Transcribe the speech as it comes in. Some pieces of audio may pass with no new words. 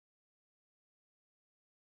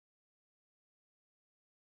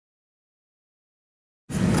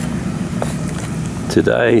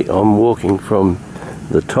Today I'm walking from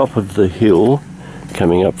the top of the hill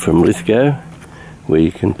coming up from Lithgow, where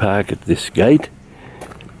you can park at this gate,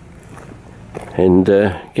 and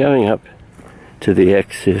going up to the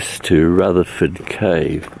access to Rutherford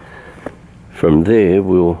Cave. From there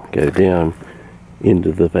we'll go down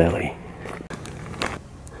into the valley.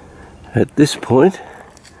 At this point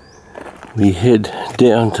we head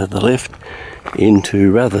down to the left into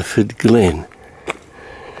Rutherford Glen.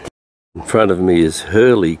 In front of me is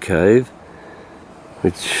Hurley Cave,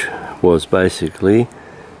 which was basically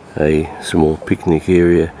a small picnic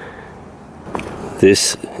area.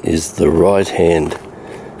 This is the right hand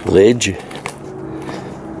ledge,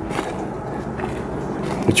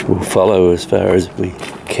 which we'll follow as far as we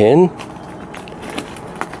can.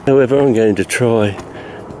 However, I'm going to try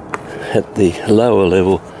at the lower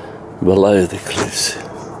level below the cliffs.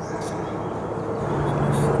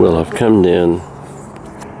 Well, I've come down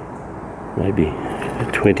maybe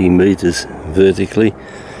 20 metres vertically,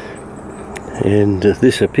 and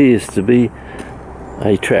this appears to be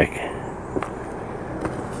a track,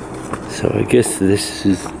 so I guess this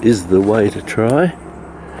is the way to try.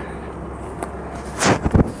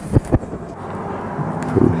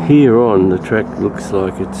 From here on the track looks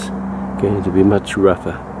like it's going to be much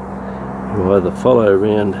rougher. You either follow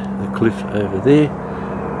around the cliff over there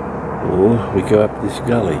or we go up this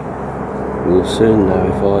gully. We'll soon know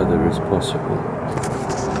if either is possible.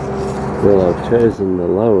 Well, I've chosen the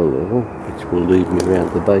lower level, which will lead me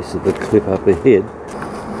around the base of the cliff up ahead.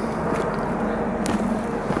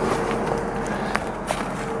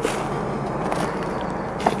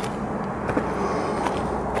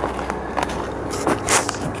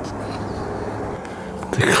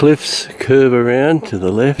 The cliffs curve around to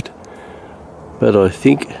the left, but I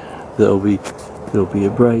think there'll be a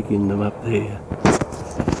break in them up there.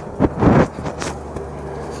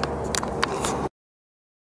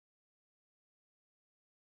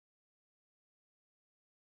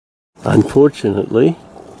 Unfortunately,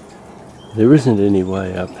 there isn't any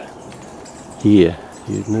way up here.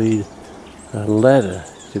 You'd need a ladder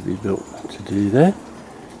to be built to do that.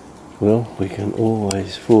 Well, we can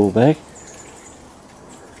always fall back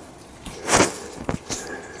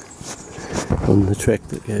on the track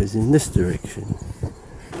that goes in this direction.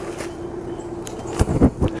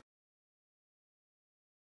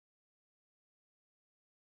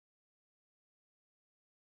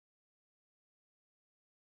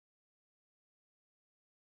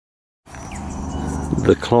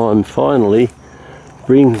 The climb finally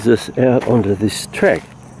brings us out onto this track,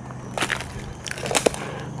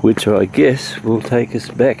 which I guess will take us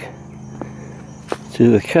back to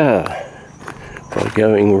the car by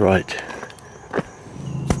going right.